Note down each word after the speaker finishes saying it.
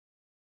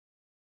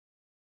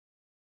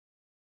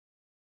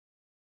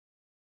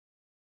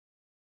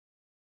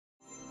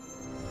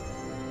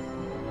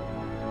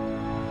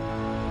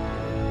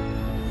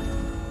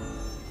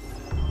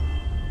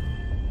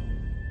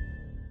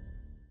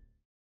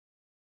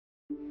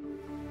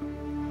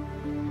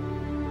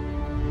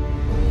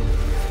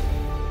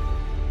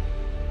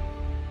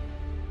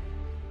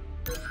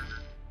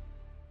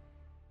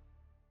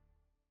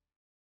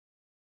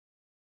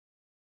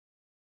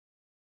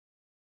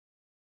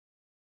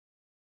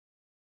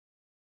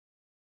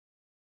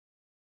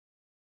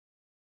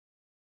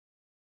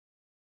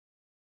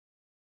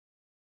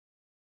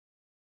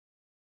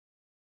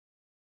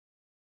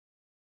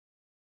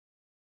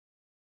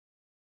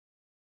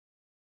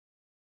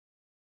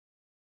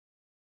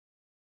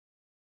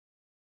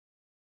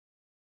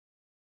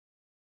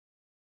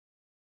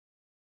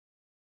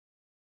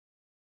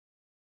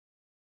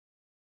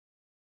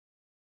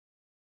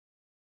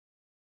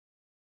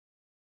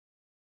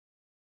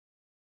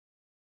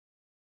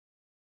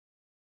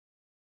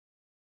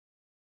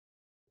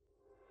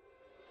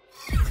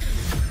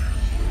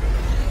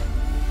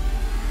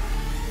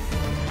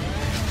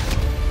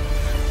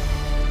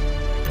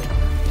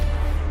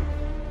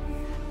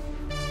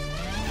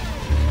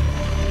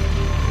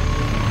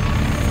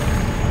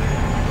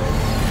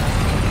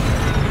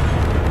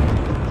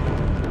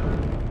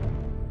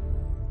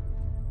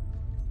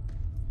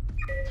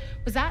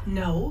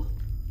No.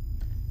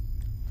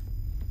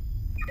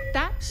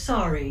 That?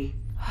 Sorry.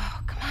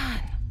 Oh, come on.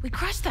 We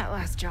crushed that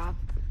last job.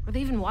 Were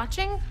they even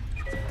watching?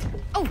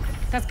 Oh,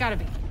 that's gotta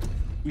be.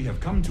 We have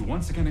come to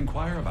once again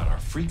inquire about our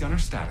free gunner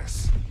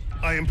status.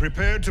 I am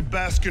prepared to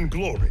bask in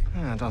glory.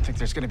 I don't think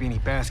there's gonna be any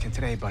basking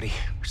today, buddy.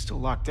 We're still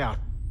locked out.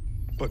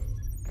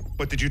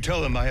 But did you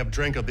tell them I have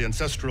drank of the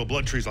ancestral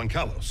blood trees on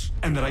Kalos?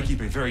 And that I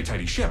keep a very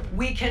tidy ship.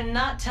 We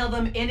cannot tell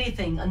them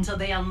anything until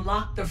they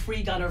unlock the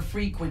free gunner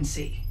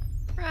frequency.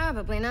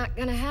 Probably not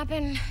gonna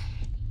happen.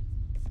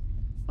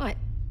 What?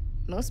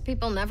 Most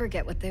people never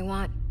get what they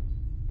want.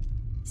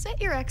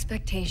 Set your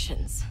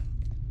expectations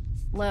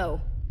low.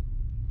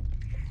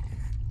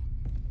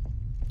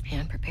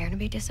 And prepare to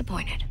be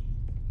disappointed.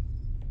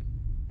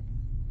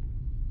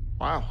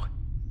 Wow.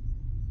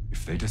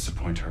 If they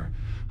disappoint her,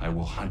 I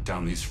will hunt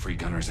down these free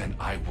gunners and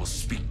I will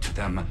speak to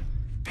them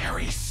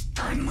very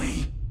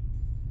sternly.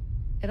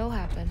 It'll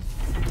happen.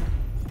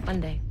 One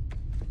day.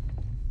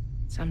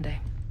 Someday.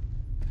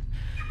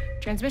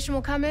 Transmission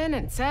will come in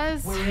and it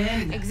says... We're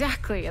in.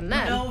 Exactly, and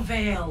then... No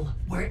veil.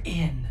 We're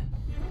in.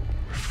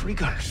 We're free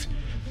gunners.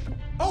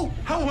 Oh,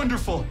 how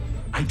wonderful!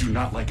 I do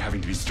not like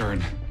having to be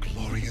stern.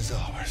 Glory is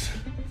ours.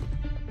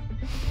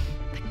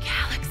 The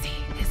galaxy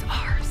is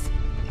ours.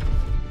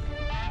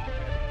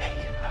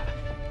 Hey,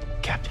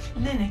 Captain.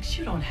 Linux,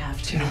 you don't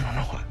have to. No.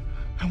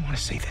 I want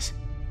to say this.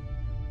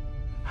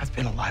 I've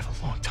been alive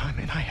a long time,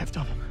 and I have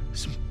done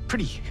some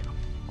pretty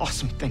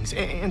awesome things,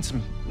 and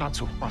some not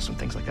so awesome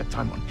things, like that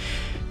time on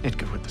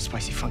Nidka with the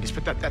spicy fungus,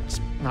 but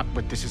that's not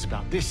what this is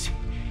about. This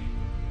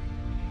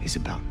is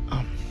about,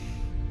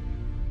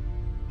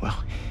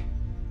 well,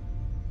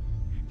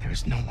 there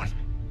is no one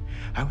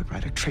I would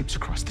rather traipse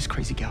across this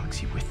crazy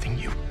galaxy with than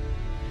you.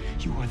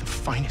 You are the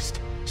finest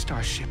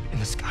starship in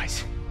the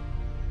skies.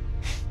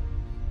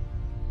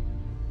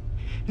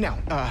 Now,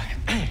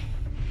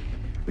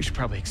 we should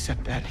probably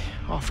accept that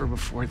offer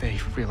before they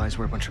realize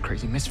we're a bunch of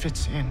crazy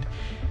misfits and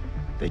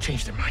they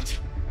change their minds.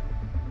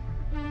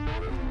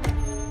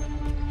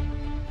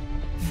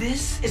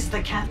 This is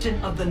the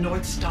captain of the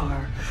North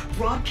Star,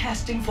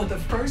 broadcasting for the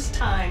first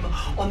time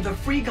on the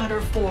Free Gunner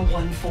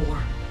 414.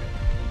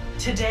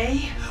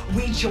 Today,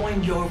 we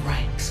join your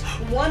ranks.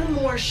 One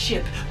more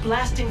ship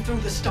blasting through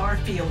the star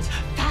fields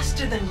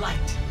faster than light.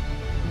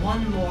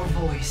 One more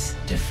voice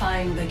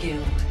defying the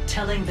guild,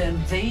 telling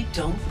them they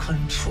don't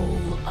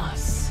control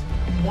us.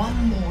 One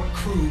more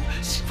crew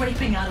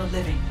scraping out a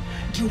living,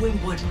 doing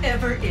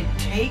whatever it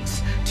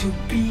takes to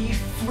be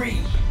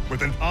free.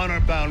 With an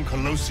honor-bound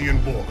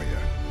Colossian warrior.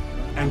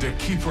 And a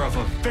keeper of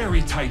a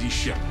very tidy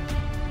ship.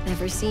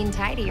 Never seen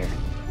tidier.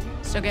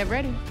 So get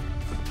ready,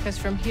 because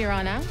from here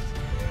on out,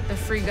 the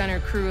free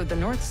gunner crew of the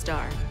North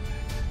Star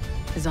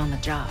is on the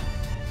job.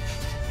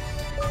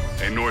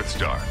 Hey, North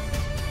Star,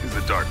 this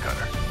is the Dark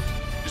Cutter.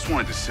 Just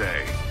wanted to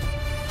say,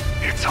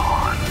 it's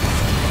on.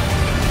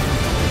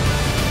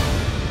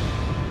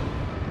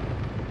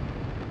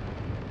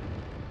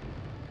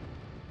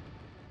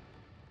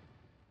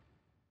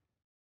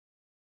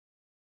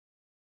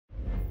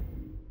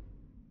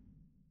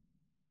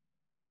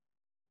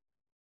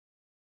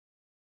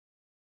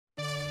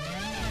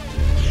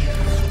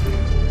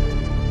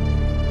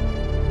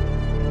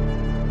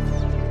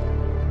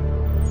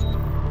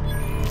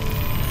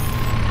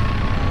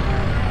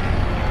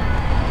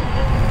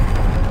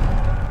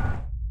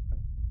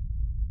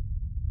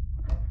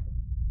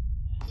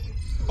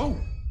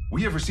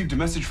 We have received a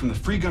message from the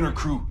Free Gunner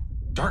crew,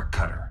 Dark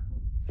Cutter.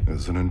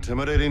 It's an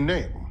intimidating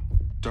name.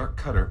 Dark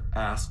Cutter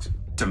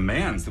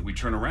demands that we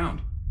turn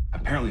around.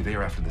 Apparently they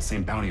are after the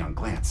same bounty on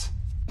Glance.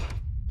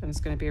 Then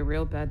it's gonna be a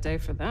real bad day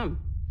for them.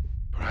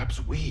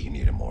 Perhaps we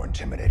need a more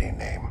intimidating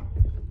name.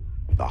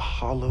 The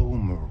Hollow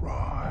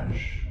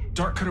Mirage.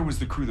 Dark Cutter was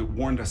the crew that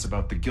warned us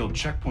about the guild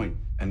checkpoint,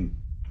 and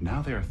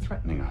now they are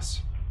threatening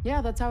us.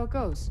 Yeah, that's how it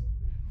goes.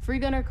 Free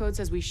Gunner code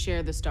says we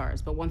share the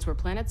stars, but once we're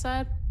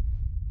planetside,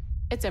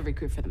 it's every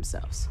crew for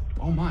themselves.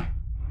 Oh my,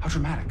 how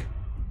dramatic.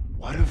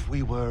 What if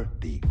we were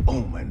the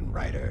Omen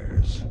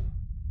Riders?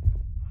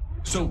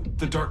 So,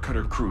 the Dark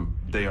Cutter crew,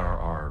 they are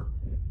our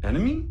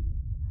enemy?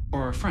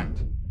 Or our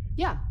friend?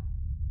 Yeah,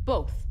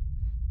 both.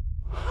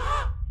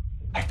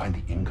 I find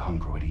the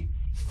incongruity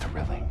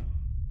thrilling.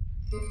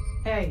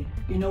 Hey,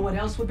 you know what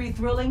else would be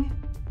thrilling?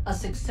 A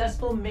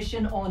successful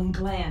mission on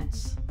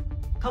Glance.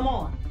 Come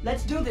on,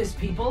 let's do this,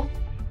 people.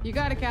 You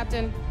got it,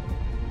 Captain.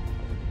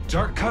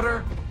 Dark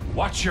Cutter,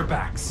 watch your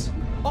backs.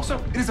 Also,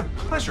 it is a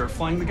pleasure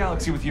flying the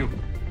galaxy with you.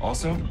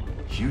 Also,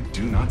 you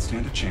do not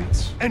stand a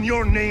chance. And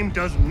your name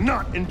does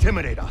not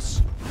intimidate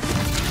us.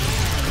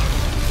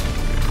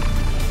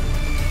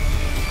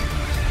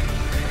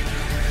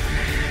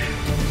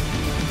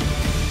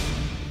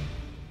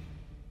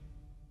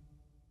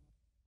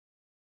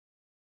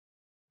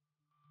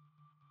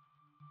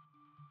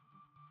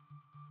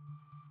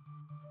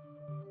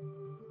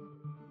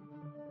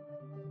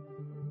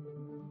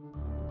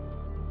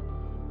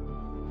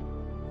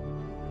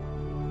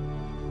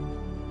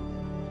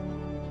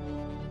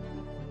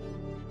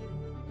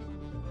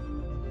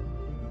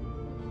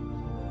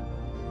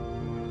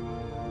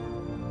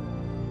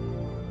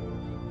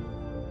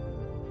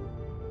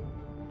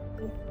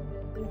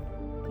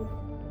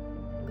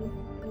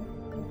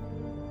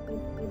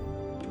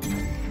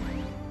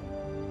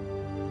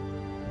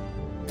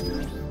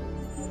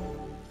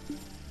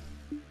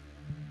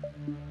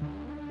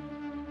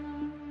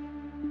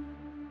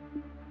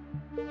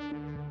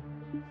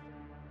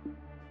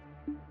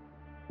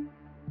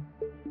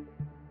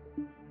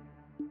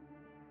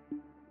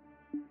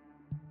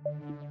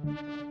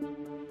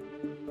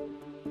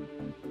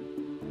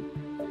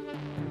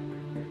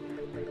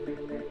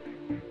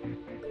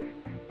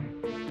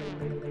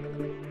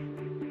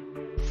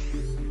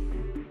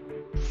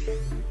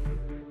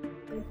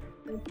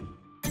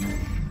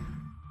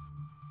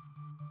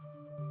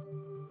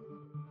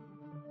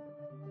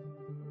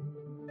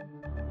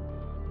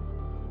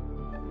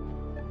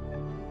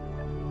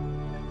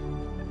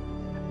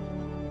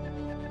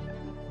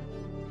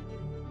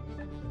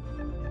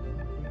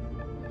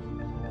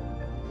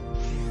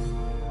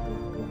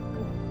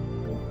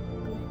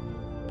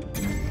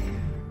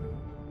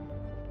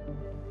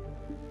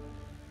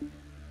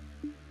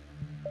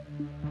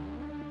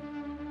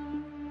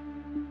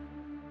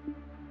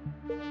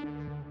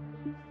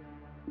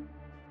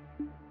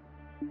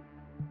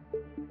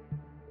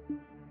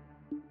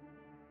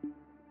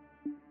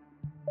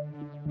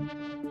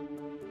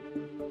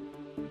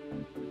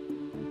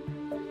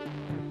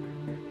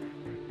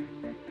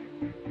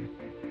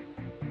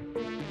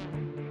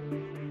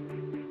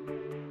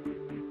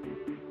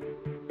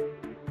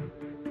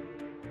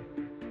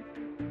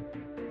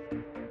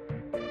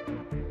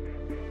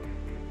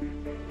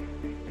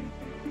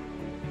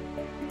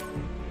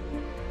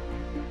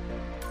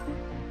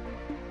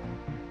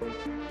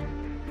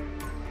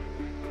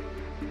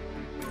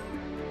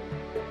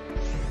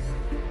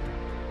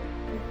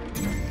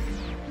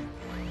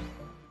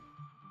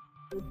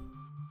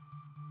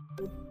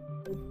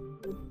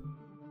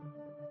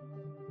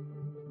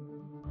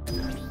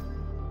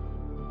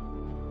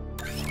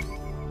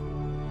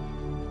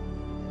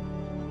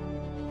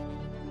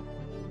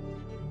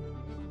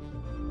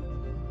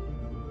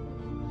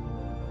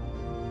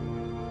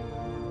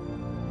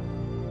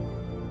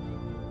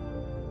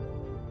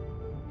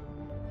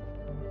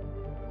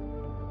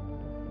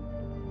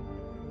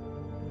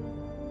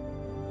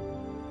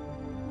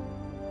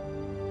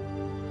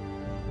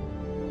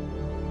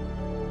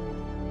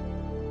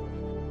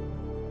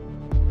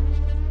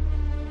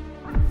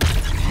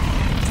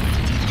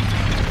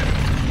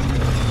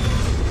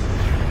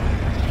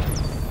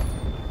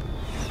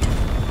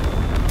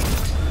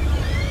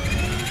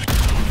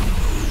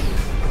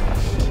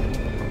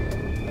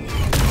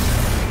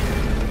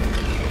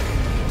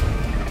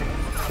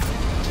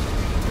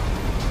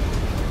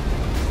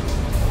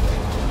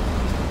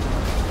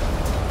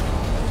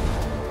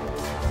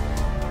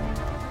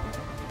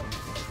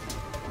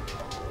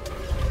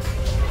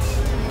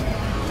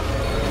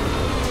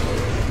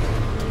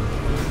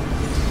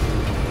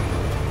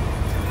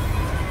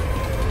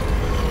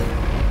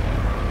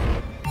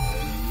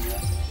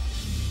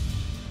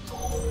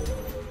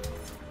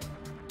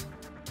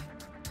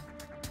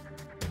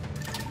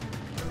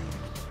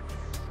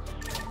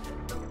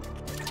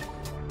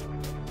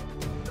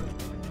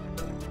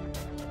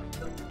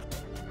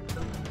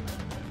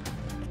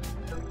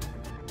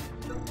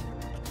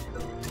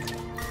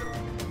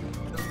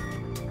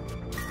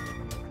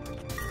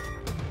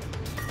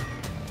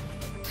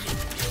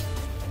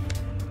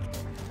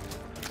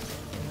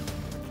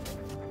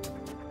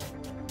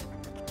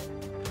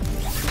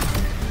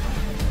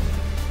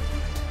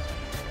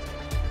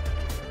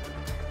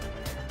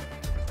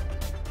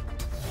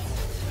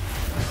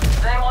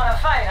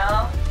 fight,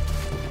 huh?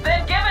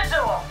 Then give it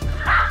to him!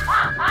 Ha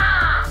ha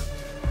ha!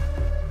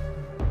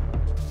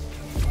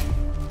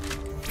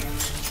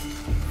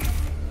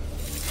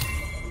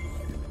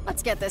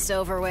 Let's get this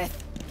over with.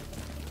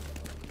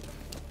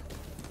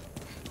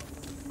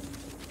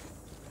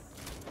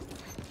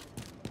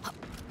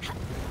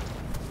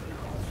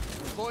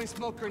 Deploying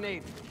smoke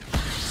grenade.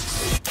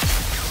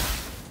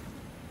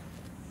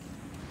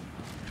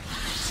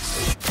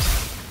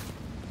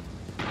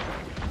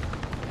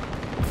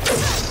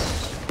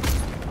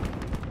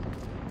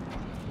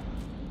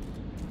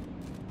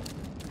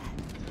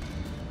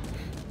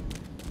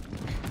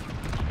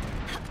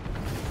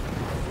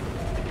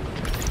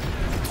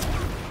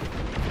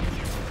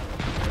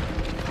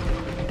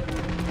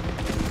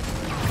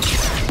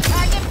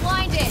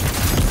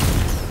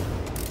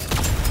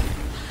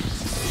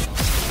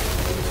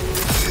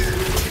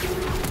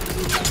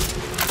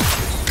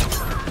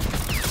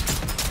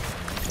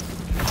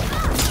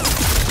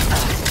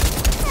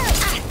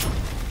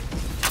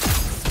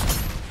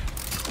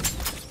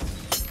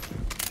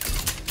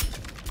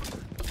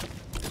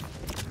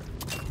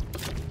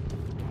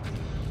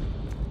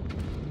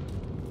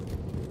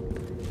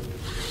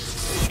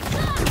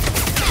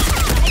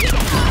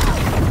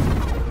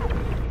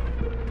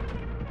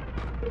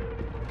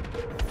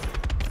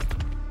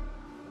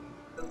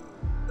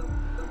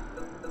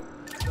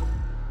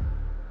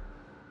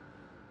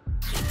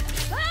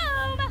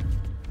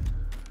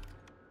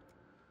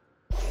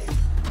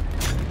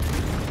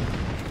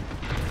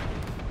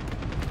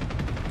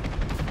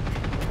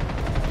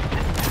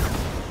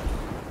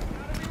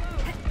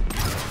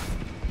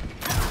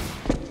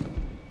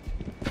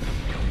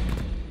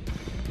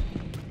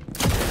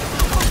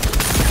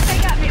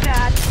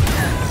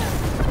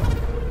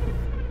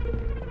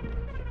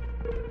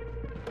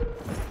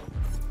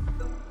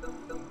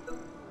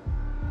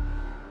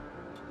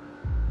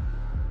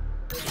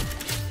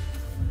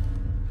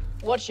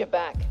 Watch your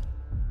back.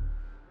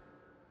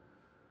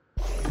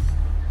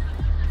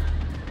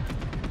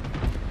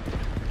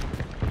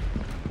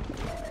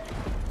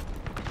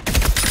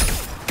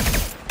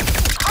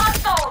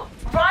 Hostile!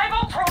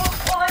 Rival probe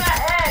pulling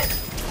ahead!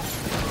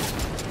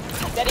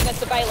 Setting a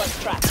surveillance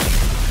trap.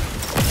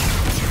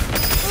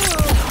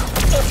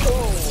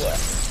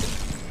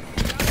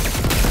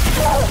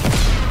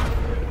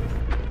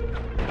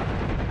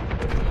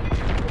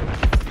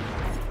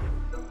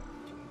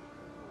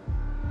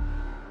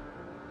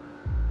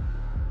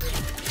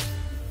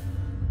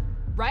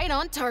 Right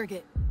on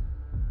target.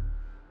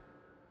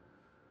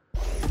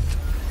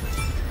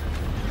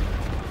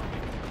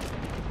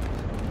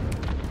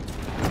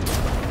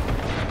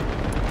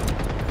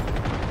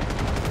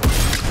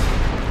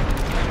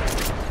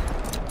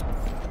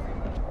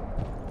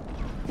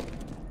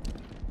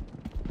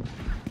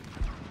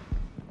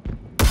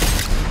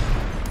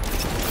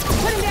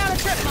 Putting down a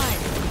trip mine.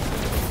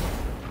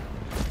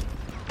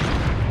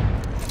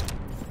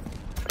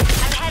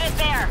 I'm headed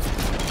there.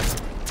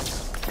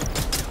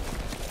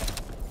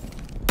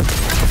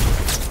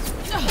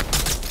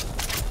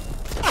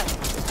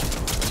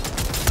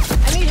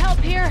 I need help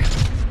here.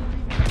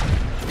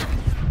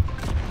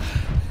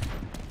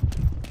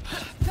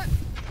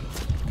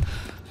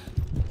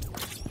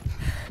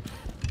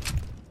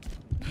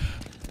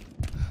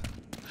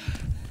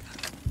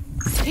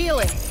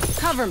 Healing.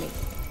 Cover me.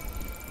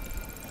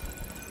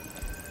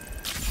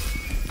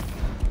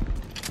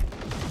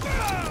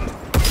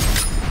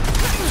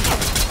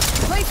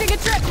 Placing a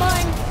trip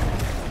mine.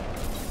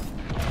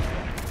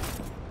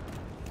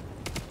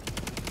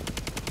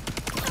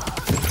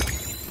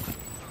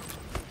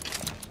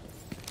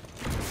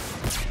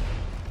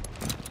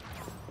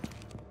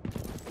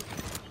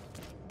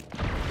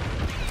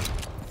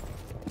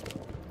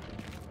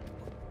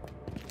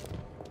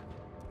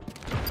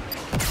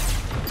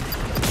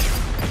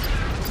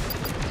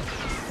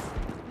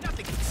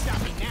 Nothing can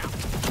stop me now.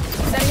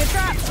 Setting a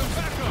trap.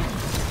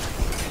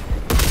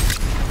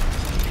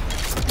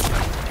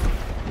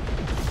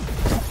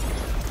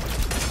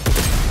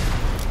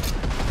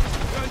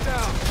 Gun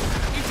down.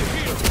 Need to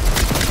heal.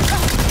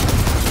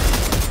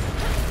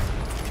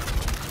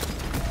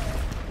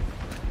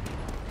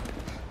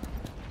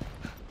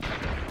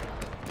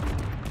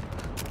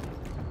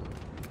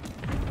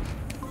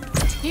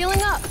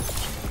 Healing up.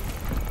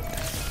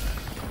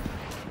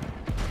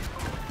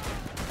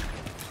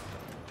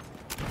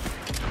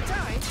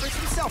 Time for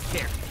some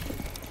self-care.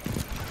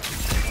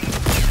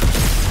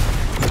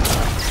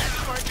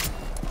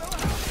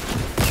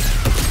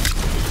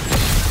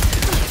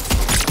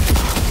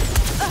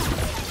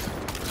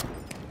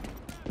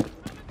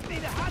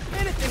 Need a hot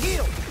minute to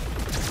heal.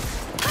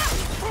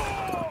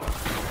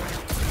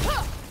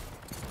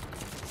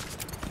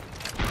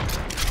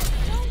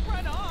 Don't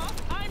run off!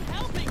 I'm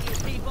helping you,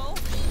 people!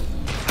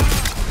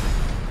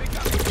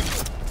 Reloading!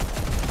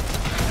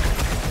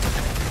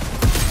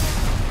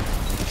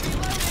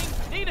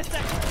 Need a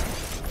second!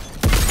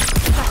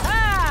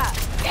 Ha!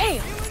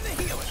 Damn! Feeling the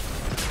healing.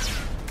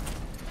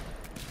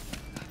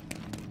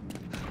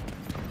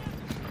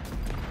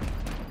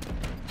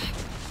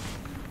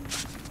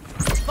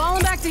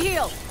 Falling back to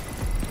heal.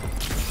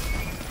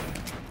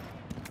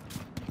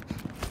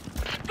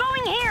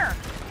 Going here!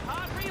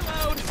 Hot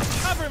reload!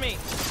 Cover me!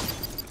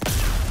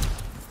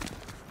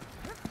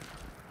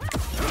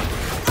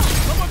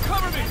 Someone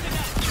cover me!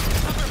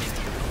 Cover me!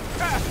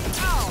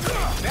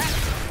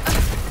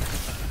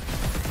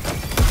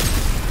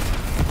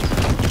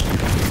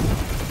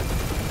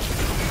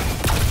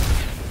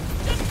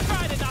 Just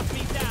try to knock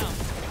me down!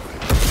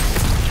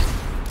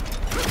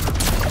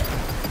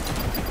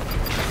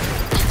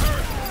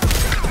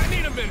 I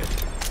need a minute.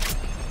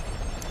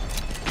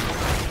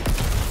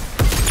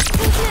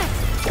 Who's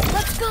next?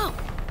 Let's go.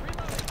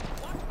 Reloading!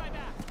 Watch my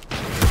back!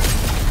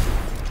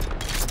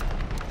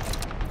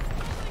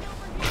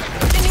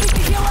 I need to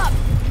heal up.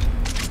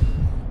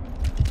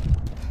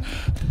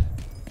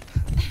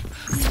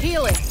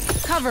 Healing.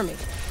 Cover me.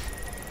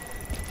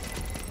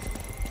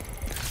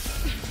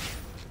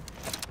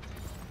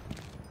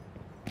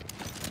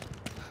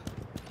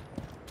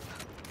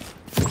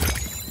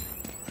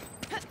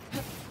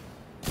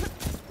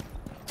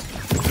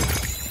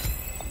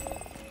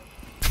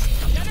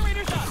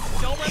 Generator's up!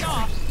 Don't run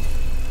off!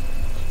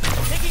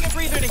 Taking a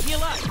breather to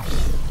heal up!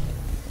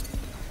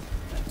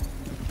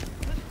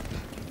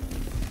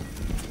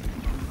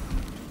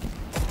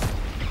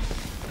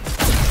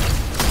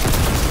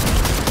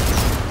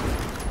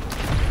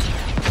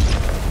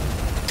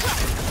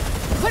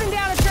 Putting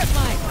down a trip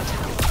mine.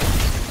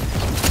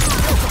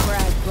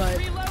 Brag, but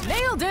Reloading!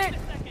 nailed it. Need a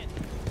second!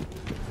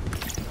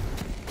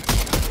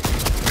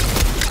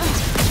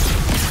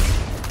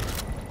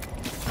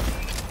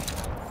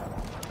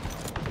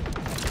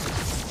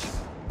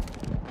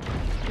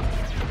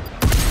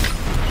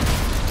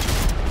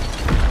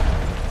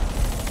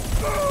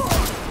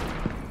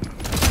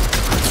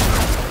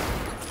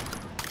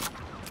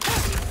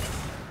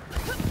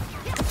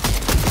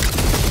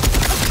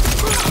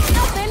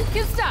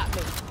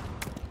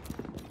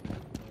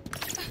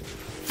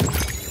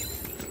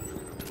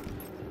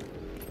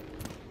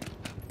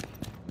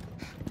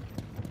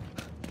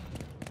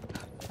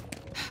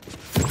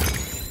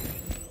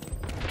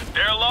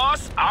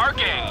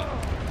 working!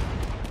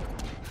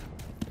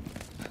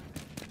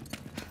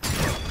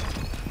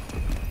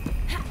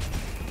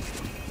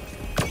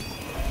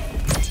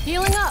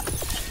 Healing up.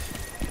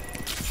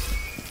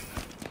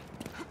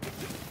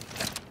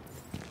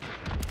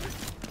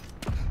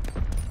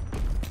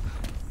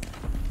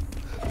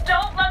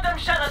 Don't let them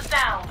shut us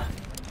down!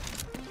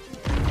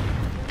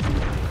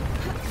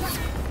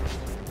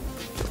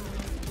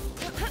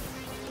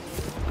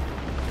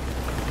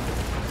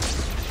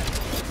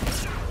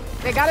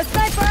 They got a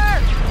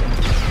sniper!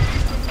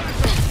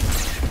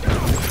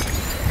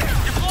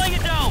 Deploying a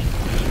dome!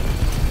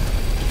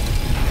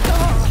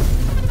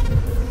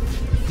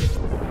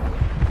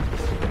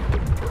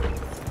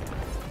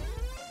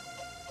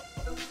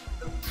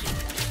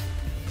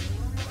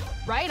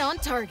 Right on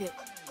target.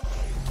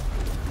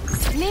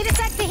 Need a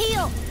sec to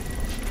heal.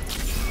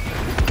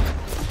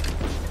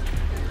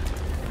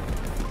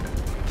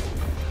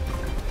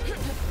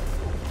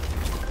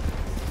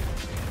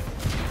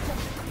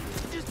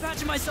 Just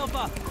patching myself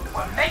up.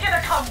 We're making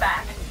a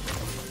comeback!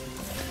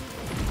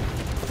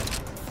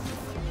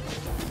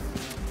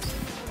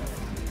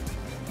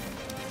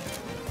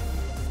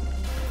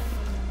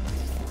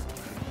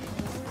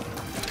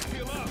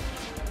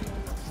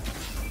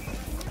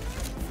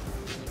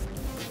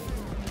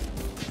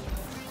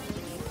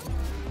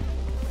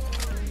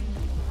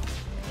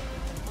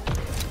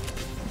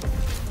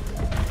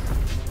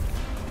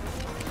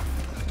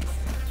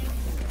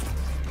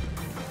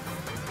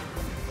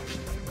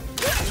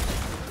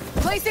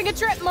 Placing a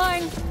trip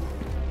mine.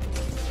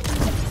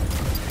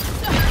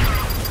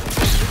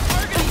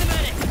 Targeting the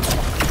medic!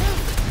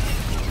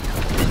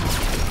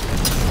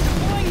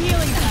 Deploying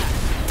healing pack!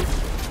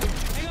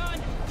 Hang on!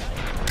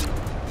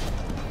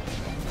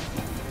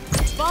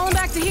 Falling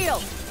back to heal.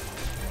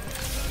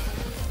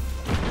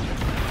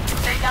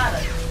 They got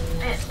us.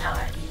 This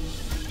time.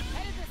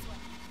 Headed this way.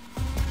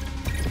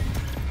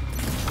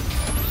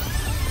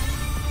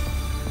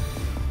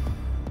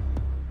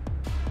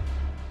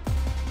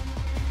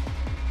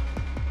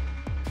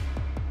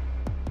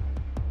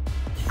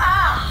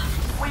 Ah!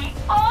 We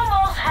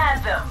almost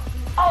had them!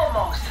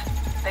 Almost!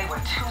 They were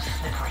too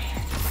slippery.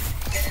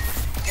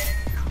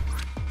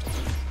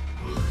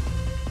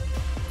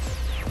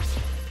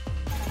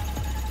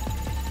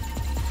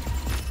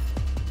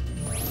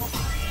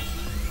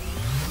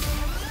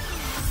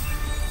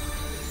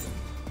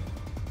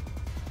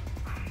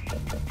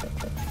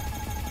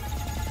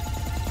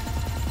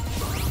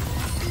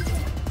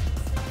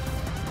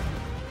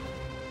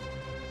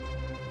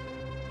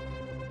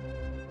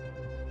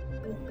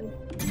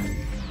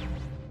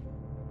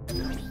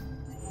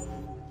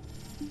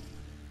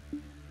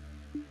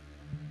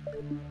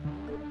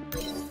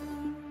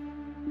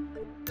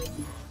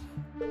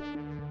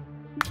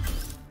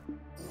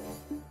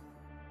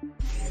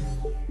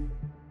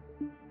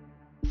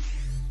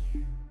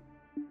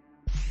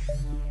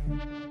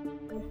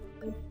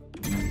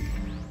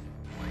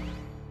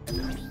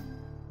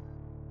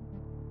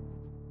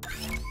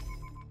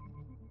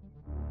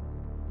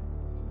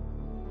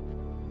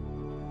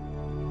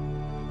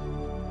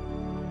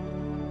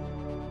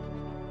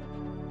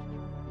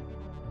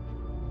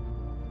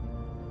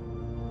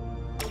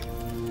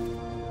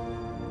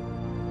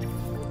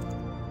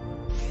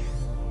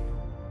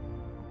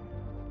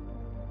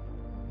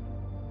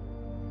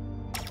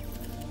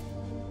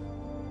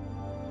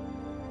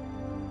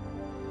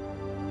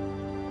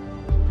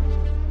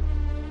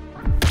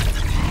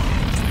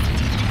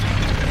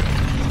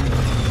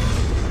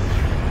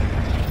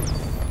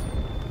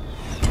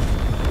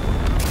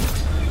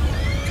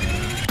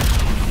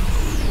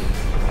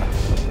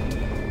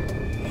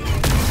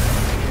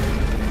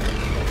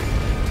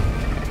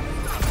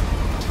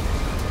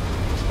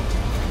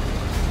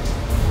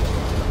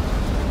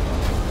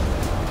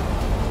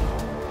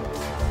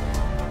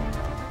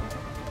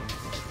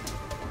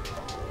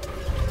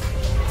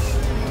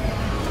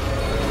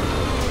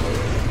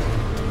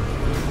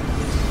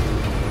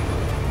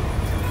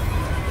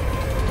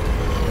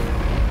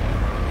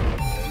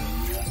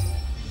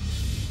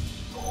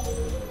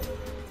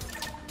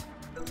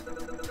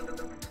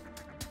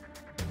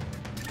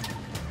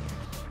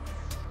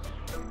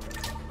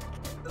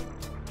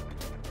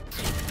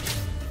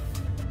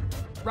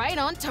 Right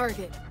on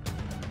target.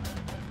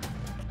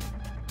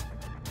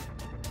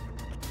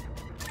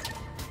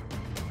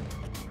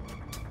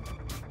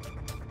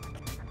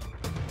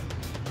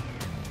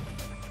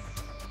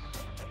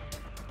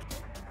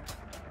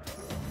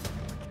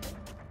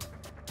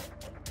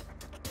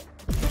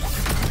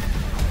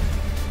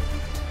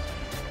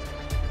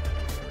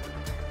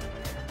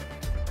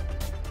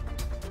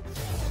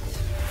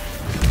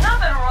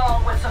 Nothing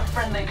wrong with some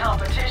friendly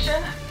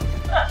competition.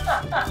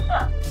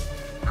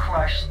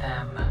 Crush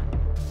them.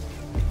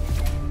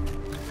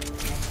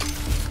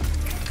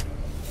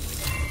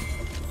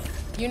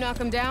 You knock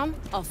him down,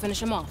 I'll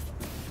finish him off.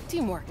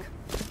 Teamwork.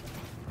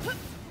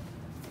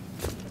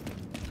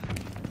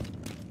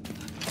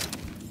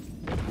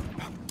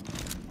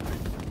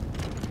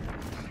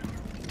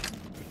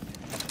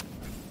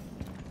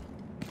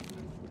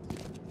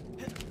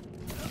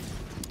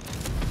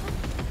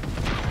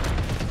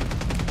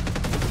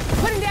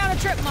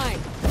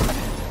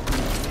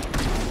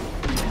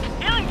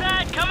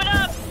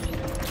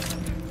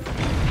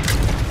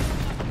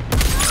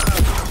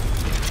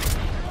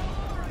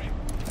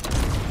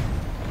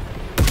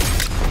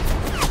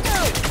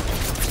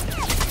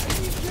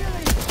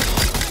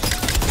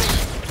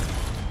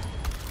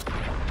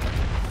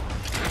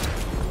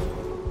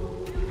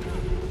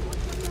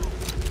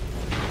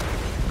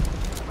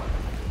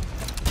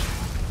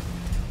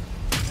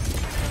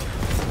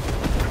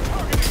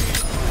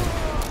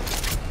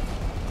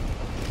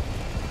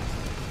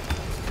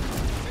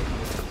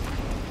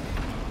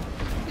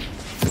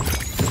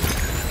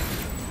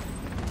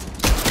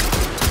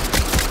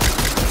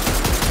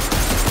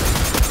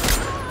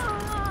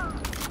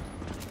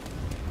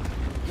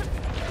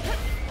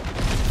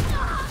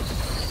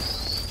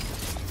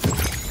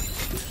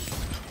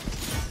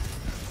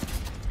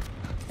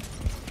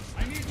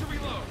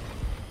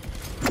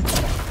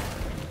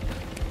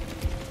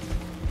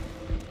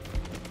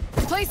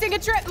 Placing a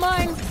trip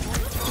mine.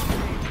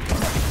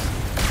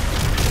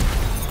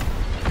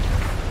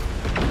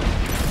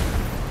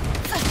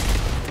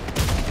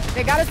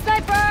 They got a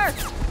sniper!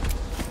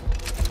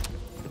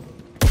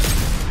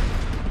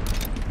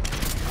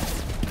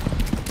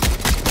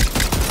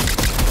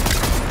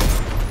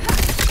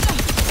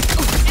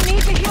 I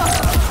need to heal.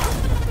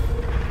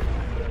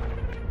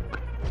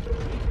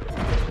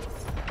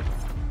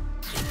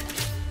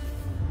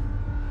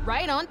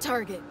 Right on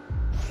target.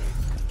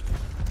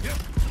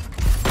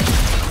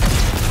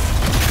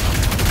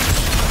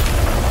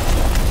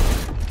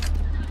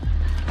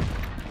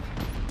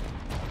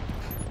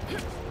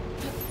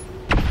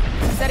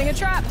 Setting a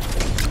trap.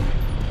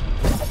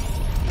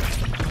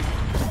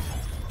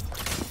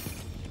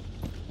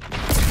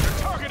 They're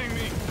targeting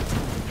me.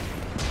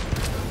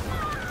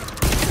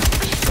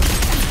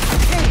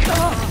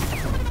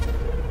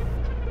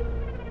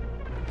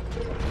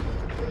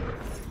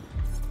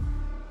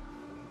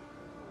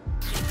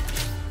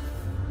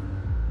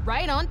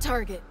 Right on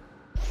target.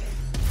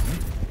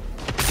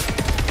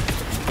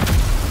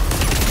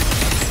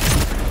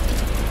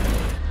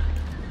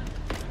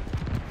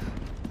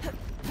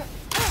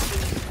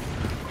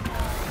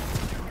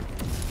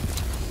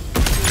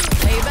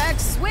 Payback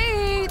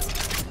sweet!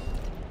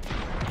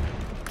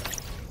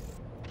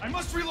 I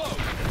must reload.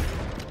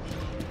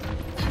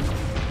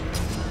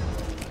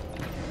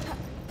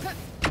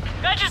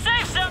 Got you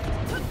safe, sir!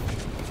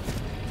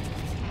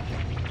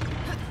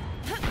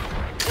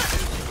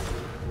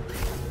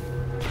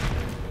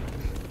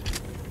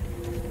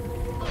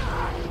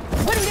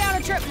 Putting down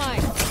a trip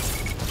mine.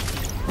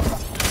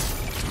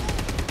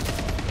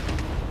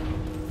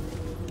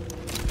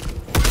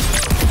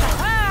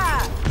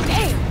 Ah!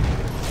 Damn!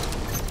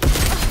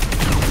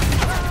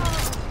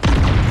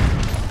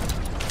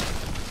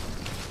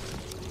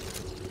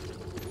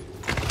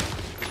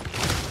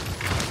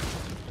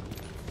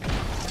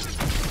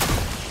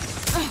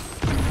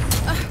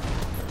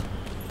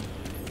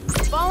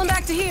 Falling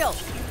back to heal.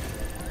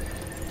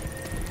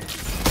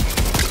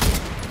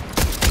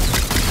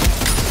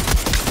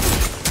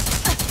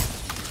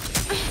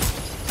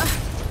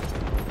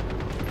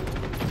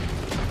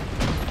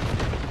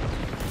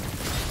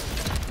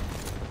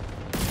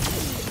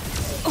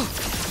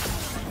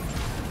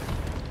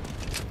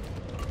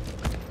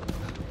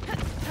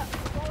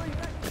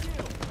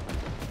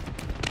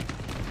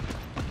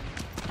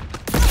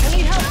 I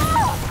need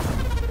help.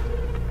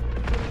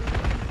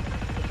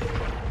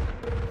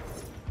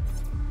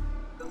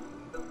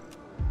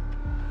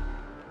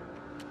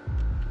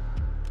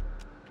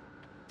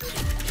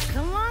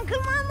 Come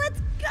on,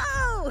 let's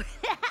go!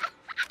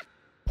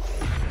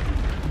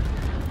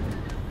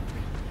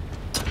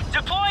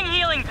 Deploying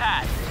healing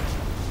pad.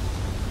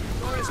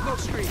 Throwing a smoke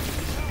screen.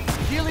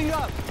 Healing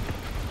up.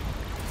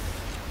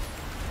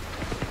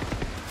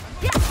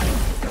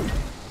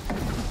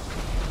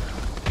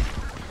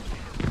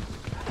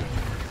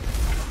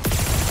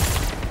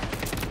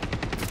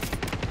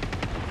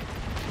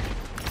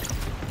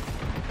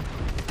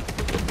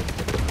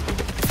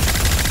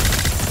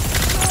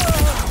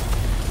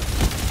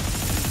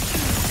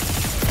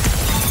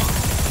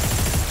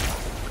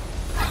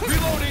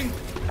 Reloading.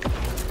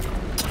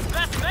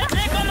 Best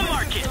medtech on the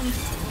market.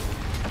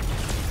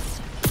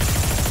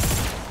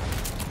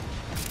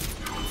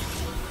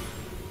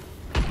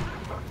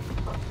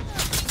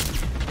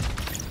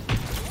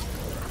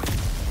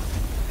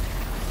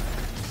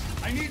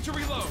 I need to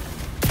reload.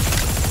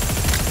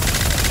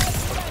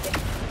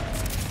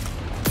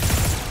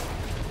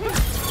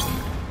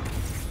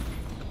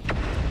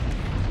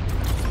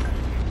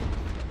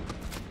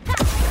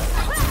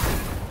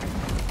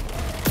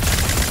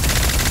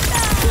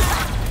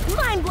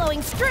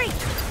 Mind-blowing streak!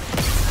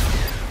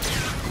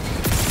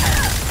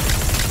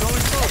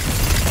 Throwing smoke.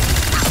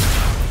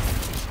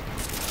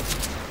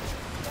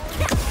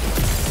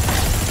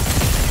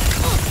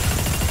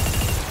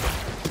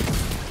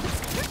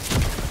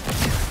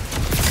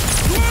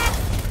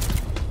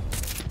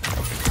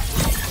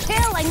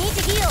 Chill, I need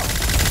to heal.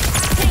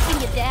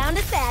 Taking you down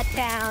to Fat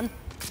Town.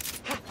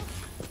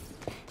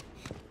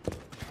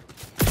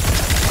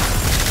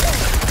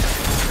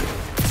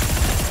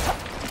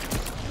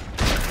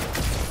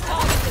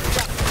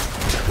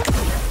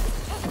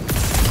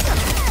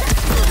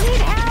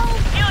 Need help?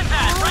 Healing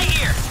pad, right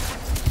here.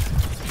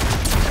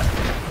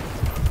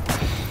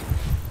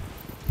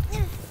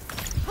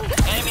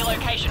 Enemy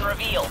location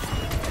revealed.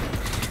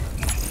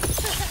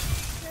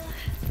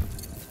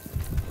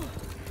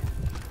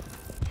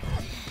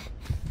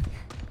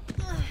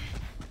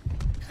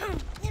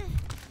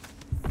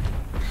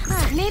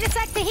 Need a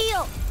sec to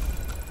heal.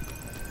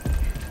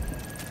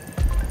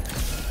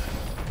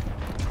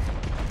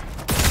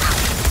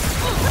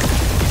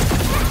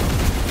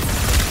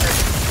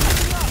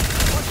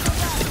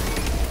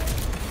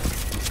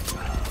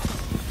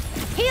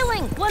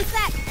 Healing, one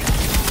sec.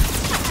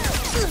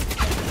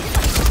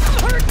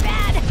 Hurt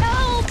bad,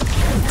 help!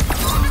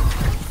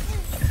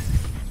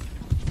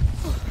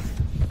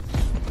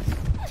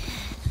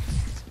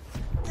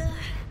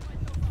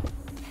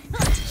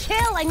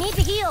 Chill, I need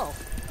to heal.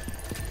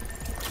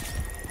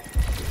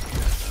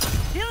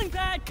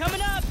 Med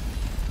coming up!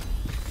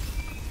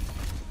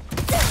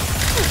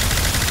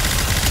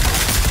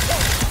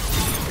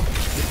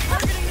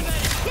 Targeting the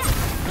medic!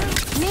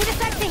 Need a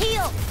sec to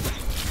heal.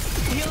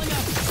 Healing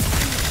up!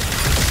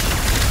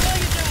 Kill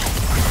you down!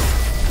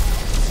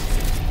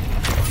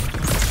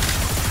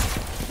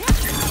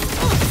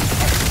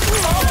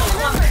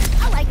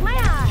 I like my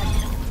odds.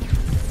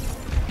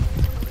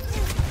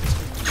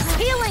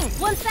 Healing.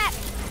 One sec.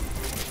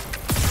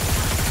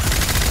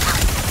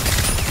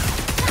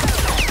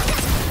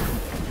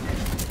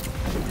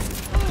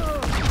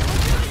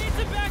 Need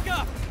some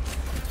backup!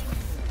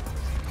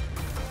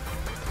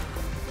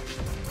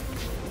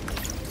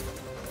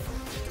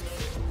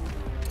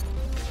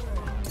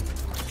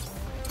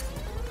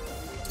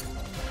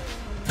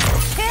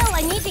 Hell,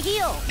 I need to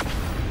heal.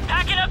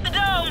 Packing up the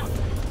dome!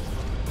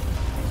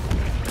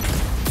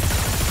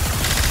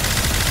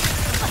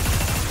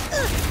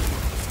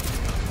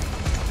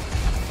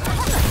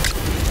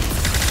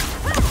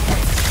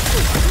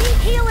 Need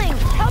healing.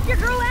 Help your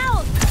girl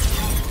out.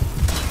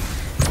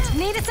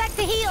 Need a sec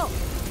to heal.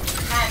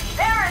 And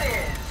there it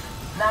is!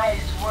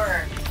 Nice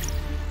work.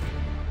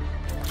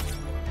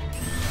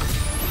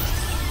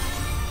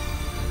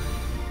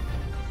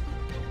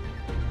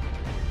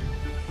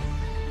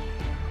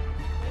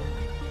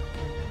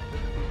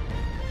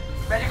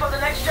 Ready for the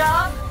next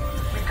job?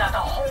 We've got the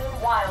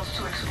whole wilds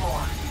to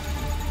explore.